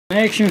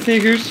Action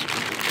figures.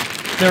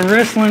 They're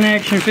wrestling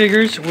action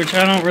figures, which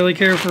I don't really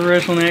care for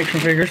wrestling action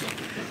figures.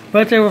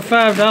 But they were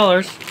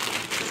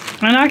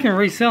 $5. And I can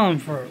resell them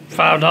for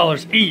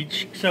 $5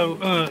 each.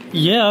 So,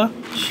 yeah.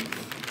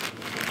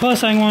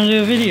 Plus, I want to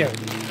do a video.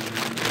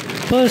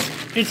 Plus,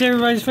 it's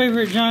everybody's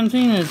favorite John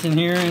Cena's in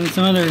here and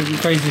some other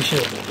crazy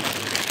shit.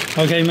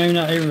 Okay, maybe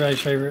not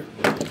everybody's favorite.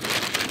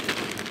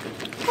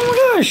 Oh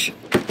my gosh!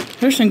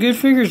 There's some good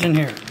figures in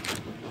here.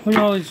 Look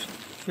at all these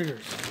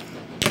figures.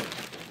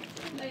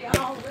 They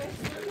all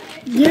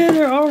wrestlers? Yeah,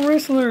 they're all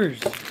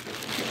wrestlers.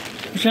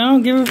 Which I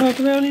don't give a fuck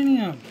about any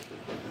of them.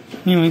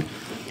 Anyway,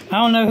 I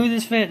don't know who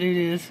this fat dude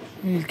is.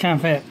 He's kind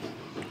of fat.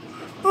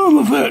 I'm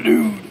a fat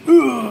dude.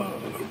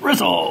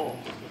 Wrestle!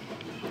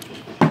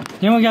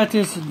 Then we got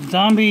this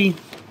zombie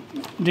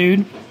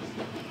dude.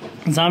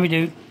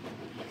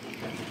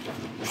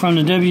 From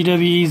the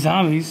WWE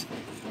Zombies.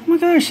 Oh my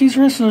gosh, these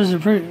wrestlers are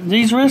pretty.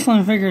 These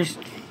wrestling figures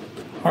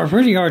are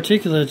pretty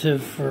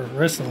articulative for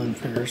wrestling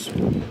figures.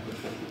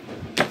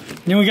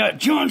 Then we got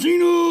John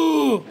Cena.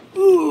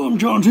 Oh, I'm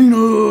John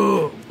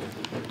Cena.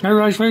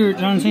 Everybody's favorite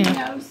John Cena. You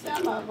know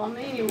some of them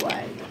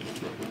anyway.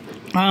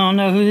 I don't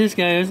know who this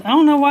guy is. I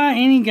don't know why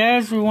any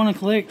guys would want to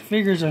collect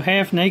figures of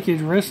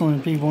half-naked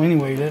wrestling people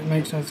anyway. That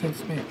makes no sense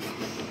to me.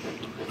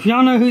 If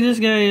y'all know who this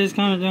guy is,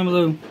 comment down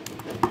below.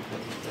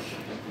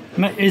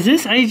 Is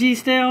this AG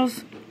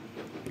Styles?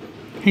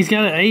 He's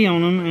got an A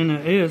on him and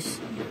an S.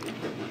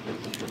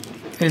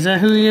 Is that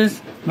who he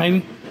is?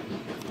 Maybe.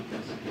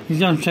 He's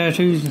got some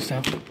tattoos and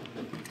stuff.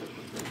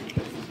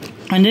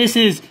 And this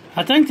is,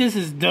 I think this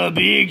is The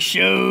Big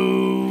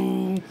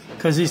Show.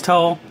 Because he's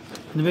tall.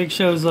 The Big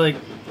Show's like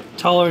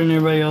taller than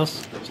everybody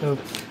else. So,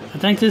 I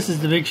think this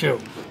is The Big Show.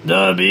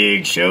 The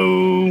Big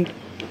Show.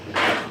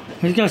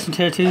 He's got some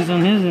tattoos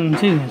on his and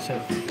too and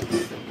stuff.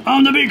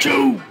 I'm The Big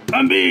Show.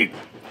 I'm big.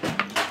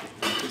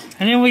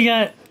 And then we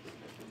got,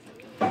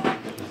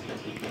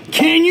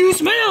 can you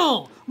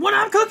smell what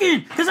I'm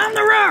cooking? Because I'm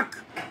The Rock.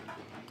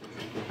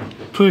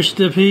 Push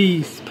the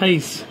pace.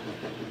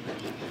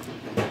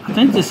 I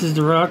think this is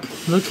The Rock.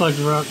 Looks like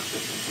The Rock.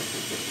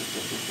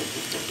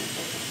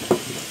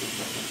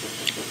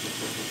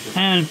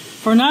 And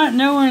for not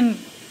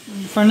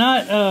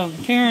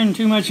caring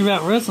too much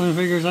about wrestling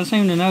figures, I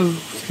seem to know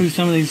who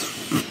some of these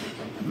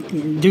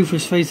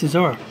doofus faces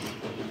are.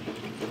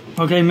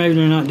 Okay, maybe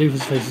they're not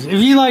doofus faces.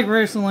 If you like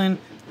wrestling,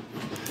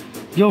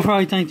 you'll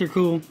probably think they're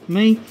cool.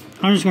 Me,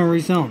 I'm just going to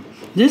resell them.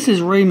 This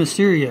is Rey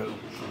Mysterio.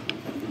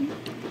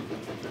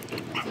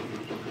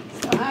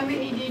 So how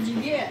many did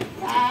you get?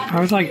 5?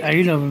 There's like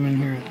 8 of them in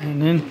here.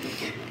 And then,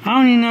 I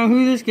don't even know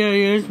who this guy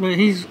is, but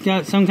he's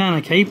got some kind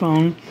of cape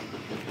on.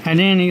 And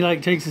then he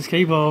like takes his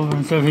cape off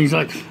and stuff. He's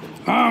like,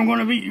 I'm going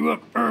to beat you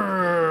up.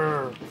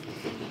 Arr.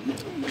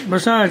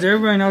 Besides,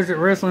 everybody knows that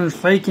wrestling is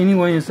fake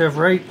anyway and stuff,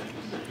 right?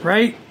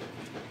 Right?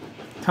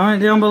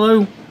 Comment down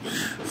below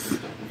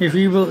if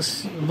you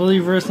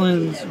believe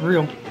wrestling is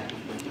real.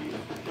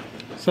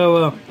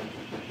 So,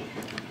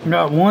 we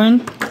got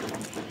 1,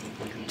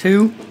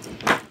 2,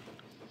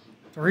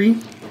 3,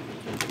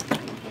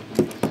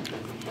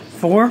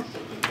 4,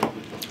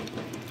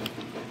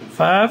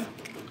 5,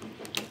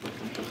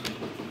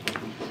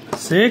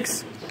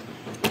 6,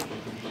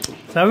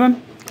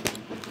 7.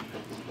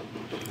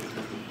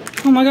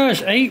 Oh my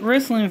gosh, 8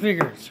 wrestling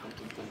figures.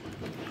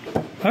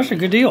 That's a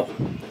good deal.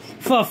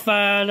 For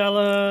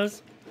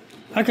 $5.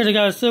 I could have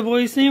got a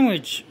Subway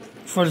sandwich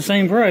for the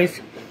same price.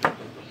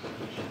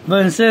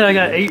 But instead I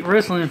got 8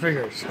 wrestling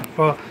figures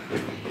for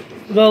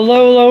the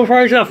low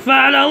price of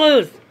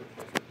 $5.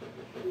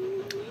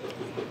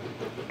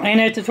 And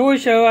at the toy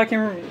show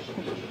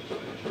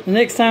the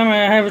next time I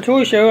have a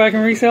toy show, I can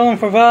resell them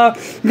for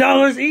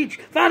 $5 each.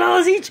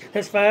 $5 each.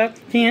 That's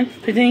 5, 10,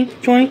 15,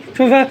 20,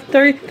 25,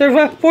 30,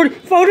 35, 40,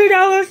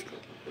 $40.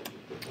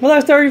 Well,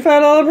 that's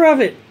 $35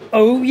 profit.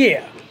 Oh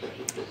yeah.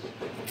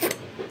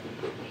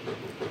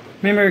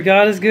 Remember,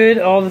 God is good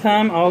all the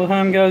time. All the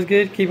time, God is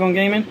good. Keep on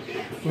gaming.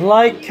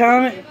 Like,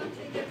 comment,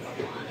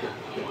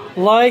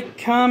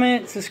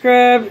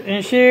 subscribe,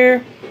 and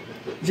share.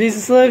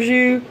 Jesus loves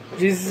you.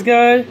 Jesus is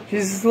God.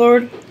 Jesus is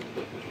Lord.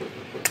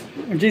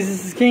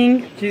 Jesus is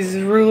King. Jesus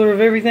is ruler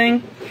of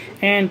everything.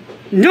 And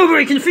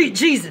nobody can defeat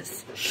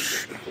Jesus.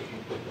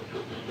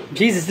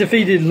 Jesus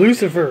defeated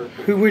Lucifer.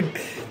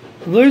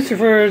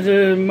 Lucifer is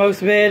the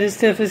most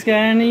baddest, toughest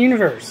guy in the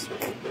universe.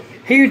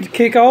 He would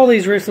kick all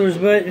these wrestlers'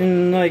 butt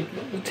in like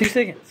 2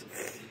 seconds.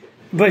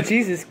 But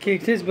Jesus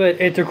kicked his butt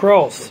at the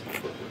cross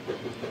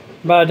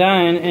by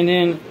dying, and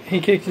then he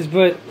kicked his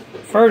butt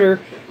further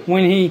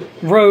when he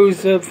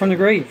rose up from the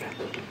grave.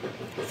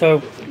 So,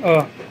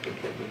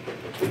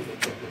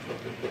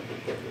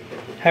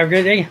 have a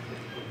good day.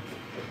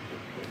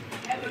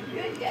 Have a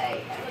good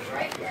day. Have a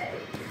great day.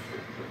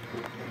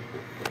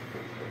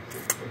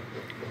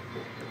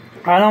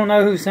 I don't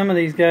know who some of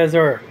these guys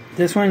are.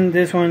 This one,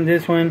 this one,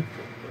 this one.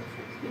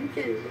 You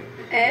can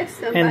ask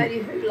somebody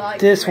who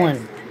likes this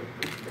wrestling. one.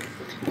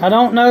 I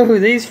don't know who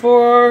these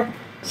 4 are.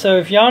 So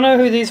if y'all know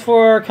who these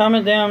 4 are,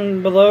 comment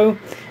down below.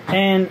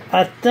 And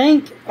I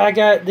think I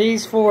got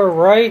these 4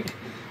 right.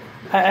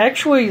 I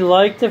actually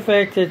like the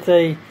fact that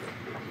they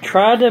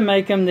tried to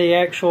make them the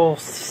actual,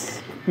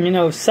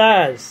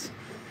 size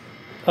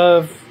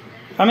of.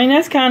 I mean,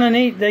 that's kind of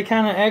neat. They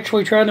kind of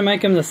actually tried to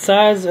make them the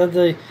size of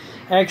the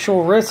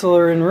actual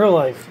wrestler in real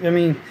life. I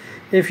mean,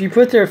 if you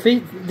put their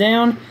feet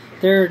down,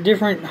 they're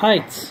different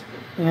heights,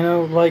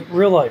 like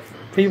real life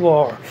people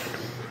are.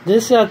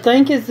 This, I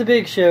think, is the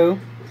Big Show.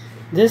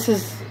 This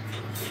is,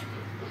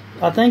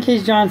 I think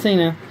he's John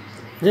Cena.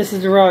 This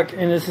is The Rock,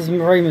 and this is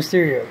Rey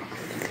Mysterio.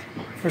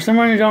 For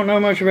someone who don't know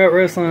much about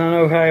wrestling, I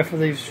know half of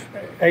these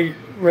 8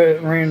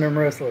 random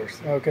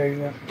wrestlers. Okay,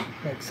 that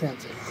makes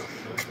sense.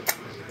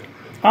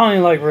 I don't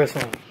even like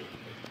wrestling.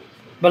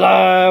 But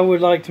I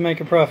would like to make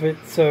a profit,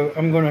 so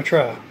I'm going to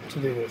try to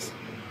do this.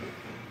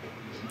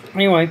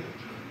 Anyway.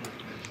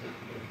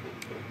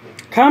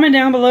 Comment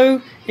down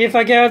below if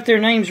I got their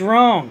names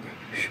wrong.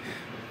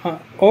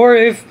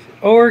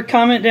 Or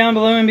comment down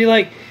below and be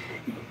like,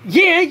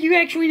 yeah, you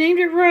actually named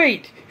it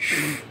right.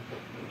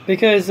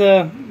 Because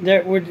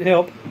that would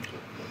help.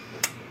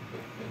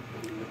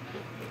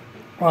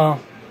 But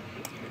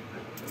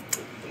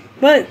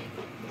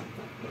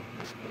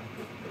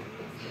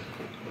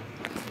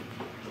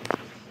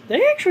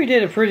they actually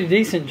did a pretty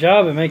decent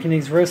job at making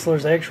these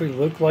wrestlers actually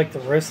look like the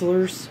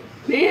wrestlers.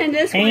 Man,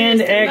 this one is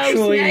the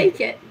most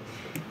naked.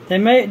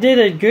 They did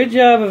a good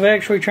job of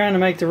actually trying to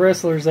make the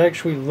wrestlers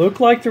actually look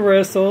like the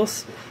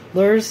wrestlers,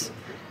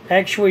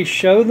 actually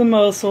show the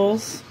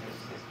muscles,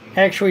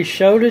 actually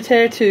show the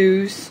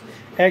tattoos,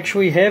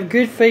 actually have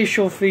good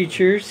facial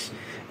features,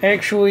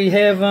 actually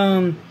have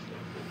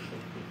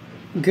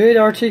good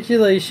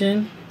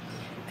articulation,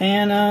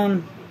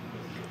 and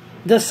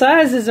the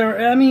sizes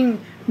are, I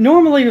mean,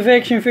 normally with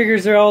action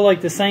figures they're all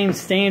like the same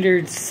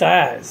standard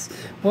size.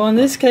 Well, in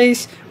this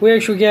case we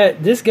actually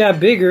got this guy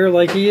bigger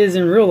like he is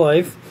in real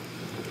life,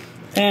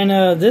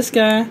 and this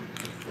guy,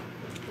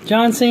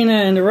 John Cena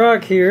and The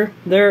Rock here,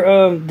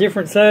 they're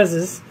different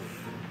sizes.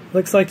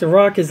 Looks like The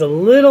Rock is a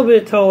little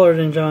bit taller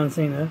than John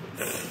Cena.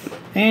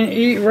 And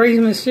Rey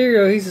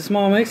Mysterio, he's a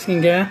small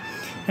Mexican guy,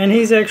 and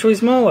he's actually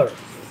smaller.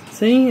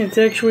 See, it's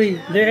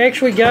actually, they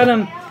actually got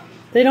them,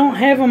 they don't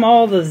have them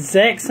all the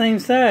exact same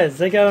size.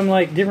 They got them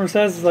like different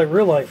sizes like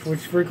real life,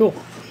 which is pretty cool.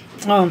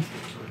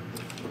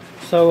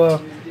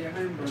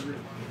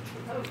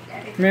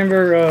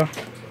 Remember,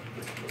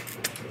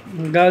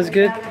 God's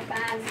good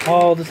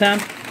all the time.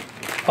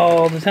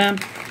 All the time.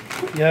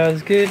 God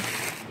is good.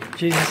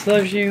 Jesus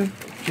loves you.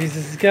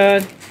 Jesus is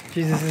God.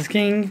 Jesus is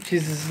King.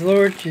 Jesus is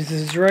Lord. Jesus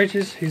is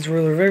righteous. He's the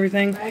ruler of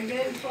everything.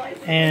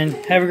 And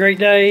have a great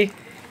day.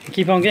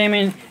 Keep on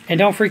gaming. And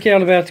don't freak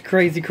out about the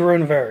crazy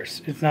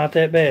coronavirus. It's not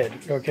that bad.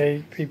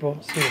 Okay,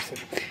 people? Seriously.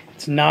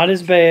 It's not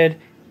as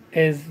bad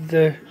as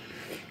the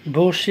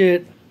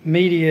bullshit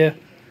media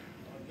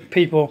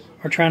people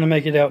are trying to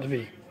make it out to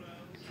be.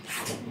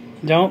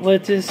 Don't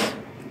let this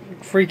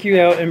freak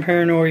you out and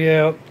paranoia you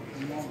out.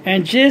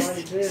 And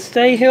just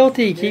stay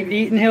healthy. Keep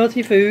eating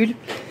healthy food.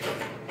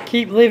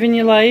 Keep living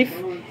your life.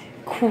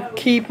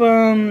 Keep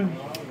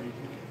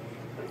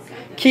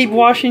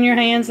washing your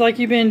hands like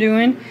you've been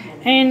doing.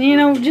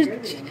 And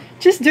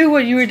just do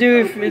what you would do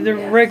if the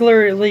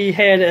regularly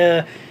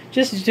had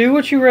just do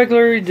what you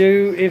regularly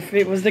do if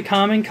it was the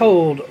common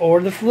cold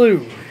or the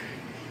flu.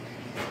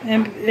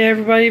 And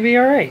everybody be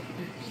alright.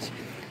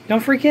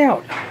 Don't freak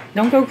out.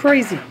 Don't go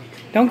crazy.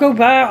 Don't go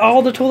buy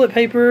all the toilet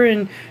paper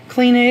and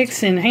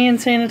Kleenex and hand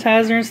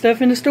sanitizer and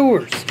stuff in the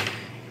stores.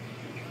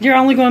 You're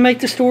only going to make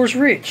the stores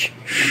rich.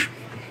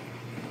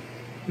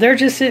 They're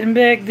just sitting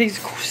back, these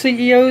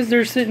CEOs,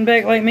 they're sitting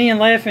back like me and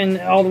laughing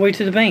all the way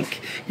to the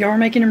bank. Y'all are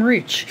making them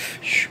rich.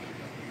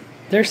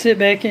 They're sitting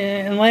back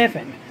and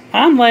laughing.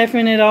 I'm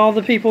laughing at all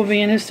the people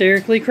being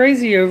hysterically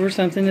crazy over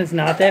something that's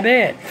not that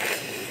bad.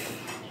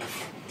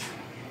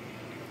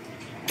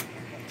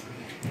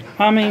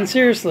 I mean,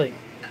 seriously.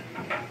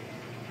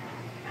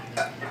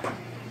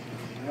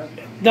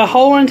 The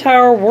whole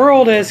entire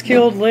world has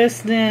killed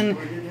less than...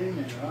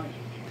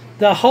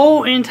 The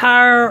whole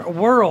entire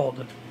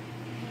world.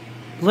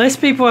 Less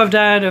people have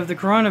died of the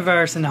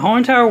coronavirus in the whole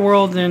entire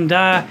world than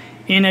die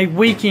in a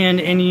weekend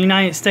in the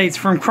United States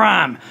from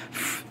crime.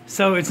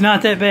 So it's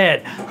not that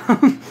bad.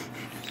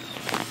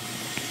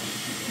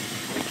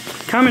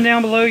 Comment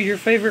down below your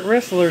favorite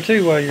wrestler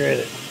too while you're at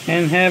it.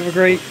 And have a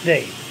great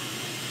day.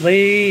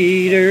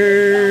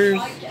 Later.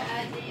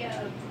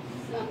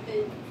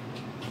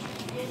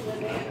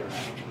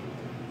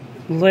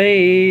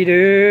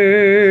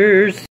 Later.